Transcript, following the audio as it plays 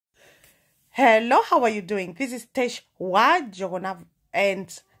Hello, how are you doing? This is Tesh Wajogona,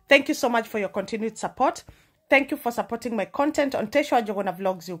 and thank you so much for your continued support. Thank you for supporting my content on Tesh Wajogona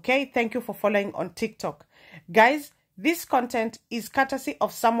Vlogs UK. Thank you for following on TikTok. Guys, this content is courtesy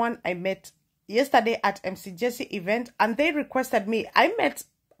of someone I met yesterday at MCJC event, and they requested me. I met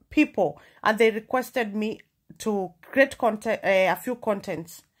people, and they requested me to create content, a few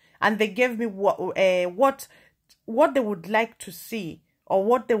contents, and they gave me what they would like to see, or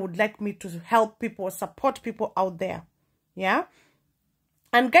what they would like me to help people, support people out there. Yeah.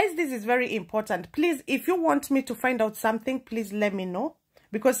 And guys, this is very important. Please, if you want me to find out something, please let me know.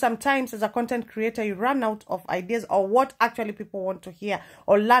 Because sometimes as a content creator, you run out of ideas or what actually people want to hear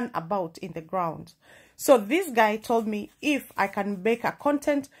or learn about in the ground. So this guy told me if I can make a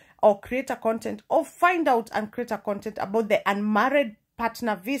content or create a content or find out and create a content about the unmarried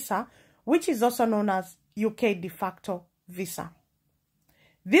partner visa, which is also known as UK de facto visa.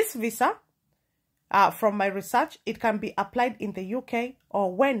 This visa, from my research, it can be applied in the UK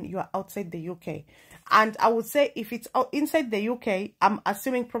or when you are outside the UK. And I would say if it's inside the UK, I'm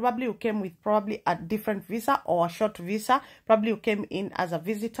assuming probably you came with probably a different visa or a short visa. Probably you came in as a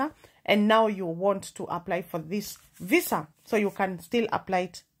visitor and now you want to apply for this visa. So you can still apply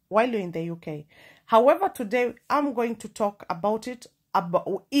it while you're in the UK. However, today I'm going to talk about it,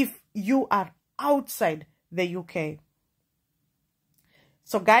 about if you are outside the UK.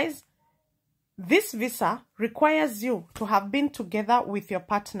 So guys, this visa requires you to have been together with your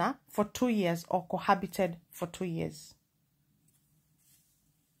partner for 2 years or cohabited for 2 years.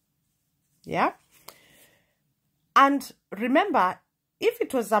 Yeah. And remember, if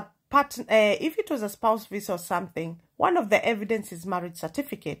it was a spouse visa or something, one of the evidence is marriage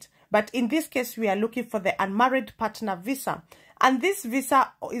certificate. But in this case, we are looking for the unmarried partner visa. And this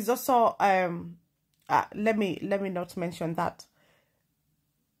visa is also let me not mention that.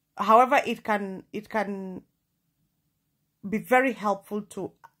 However, it can be very helpful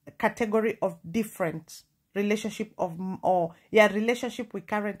to a category of different relationship we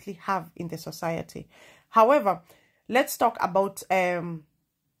currently have in the society. However, let's talk about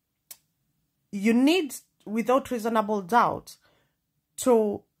you need, without reasonable doubt,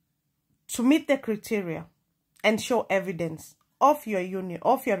 to meet the criteria and show evidence of your union,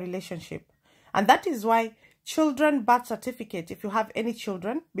 of your relationship. And that is why children birth certificate, if you have any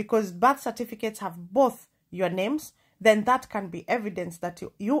children, because birth certificates have both your names, then that can be evidence that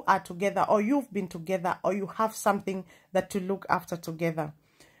you are together, or you've been together, or you have something that you look after together.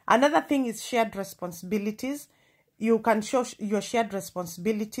 Another thing is shared responsibilities. You can show your shared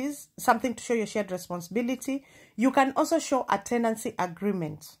responsibilities, something to show your shared responsibility. You can also show a tenancy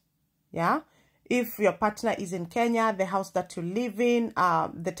agreement. Yeah. If your partner is in Kenya, the house that you live in,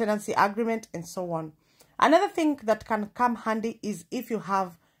 the tenancy agreement, and so on. Another thing that can come handy is if you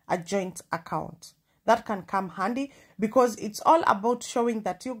have a joint account. That can come handy because it's all about showing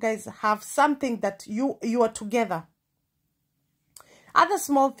that you guys have something that you are together. Other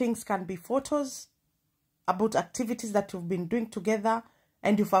small things can be photos about activities that you've been doing together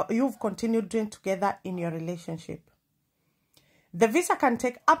and you've continued doing together in your relationship. The visa can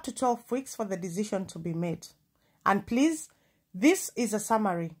take up to 12 weeks for the decision to be made. And please, this is a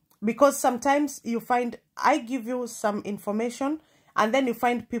summary. Because sometimes you find I give you some information and then you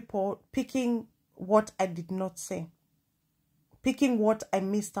find people picking what I did not say. Picking what I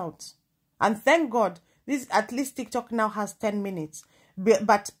missed out. And thank God, this at least TikTok now has 10 minutes.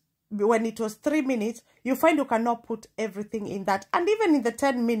 But when it was 3 minutes, you find you cannot put everything in that. And even in the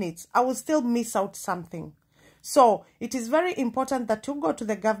 10 minutes, I will still miss out something. So it is very important that you go to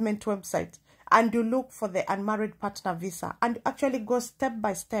the government website and you look for the unmarried partner visa and actually go step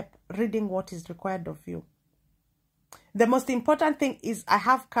by step reading what is required of you. The most important thing is I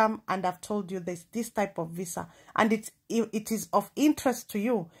have come and I've told you this type of visa and it is of interest to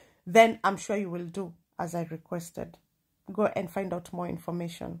you, then I'm sure you will do as I requested. Go and find out more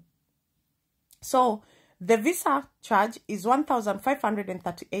information. So the visa charge is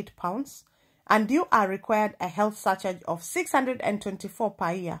 £1,538 and you are required a health surcharge of £624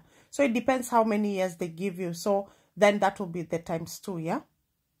 per year. So it depends how many years they give you. So then that will be the ×2, yeah?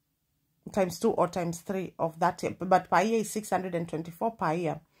 ×2 or ×3 of that. But per year is 624 per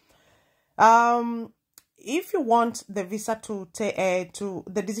year. If you want the visa to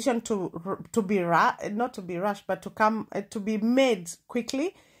the decision to be not to be rushed, but to be made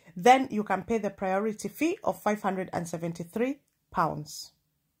quickly, then you can pay the priority fee of £573.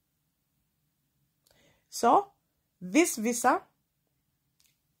 So this visa,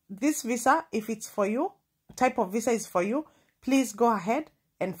 if it's for you, type of visa is for you, please go ahead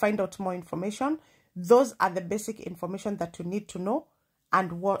and find out more information. Those are the basic information that you need to know.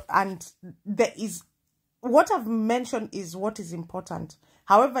 and there is what I've mentioned is what is important.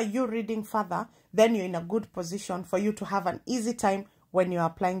 However, you're reading further, then you're in a good position for you to have an easy time when you're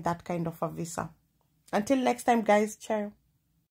applying that kind of a visa. Until next time, guys, ciao.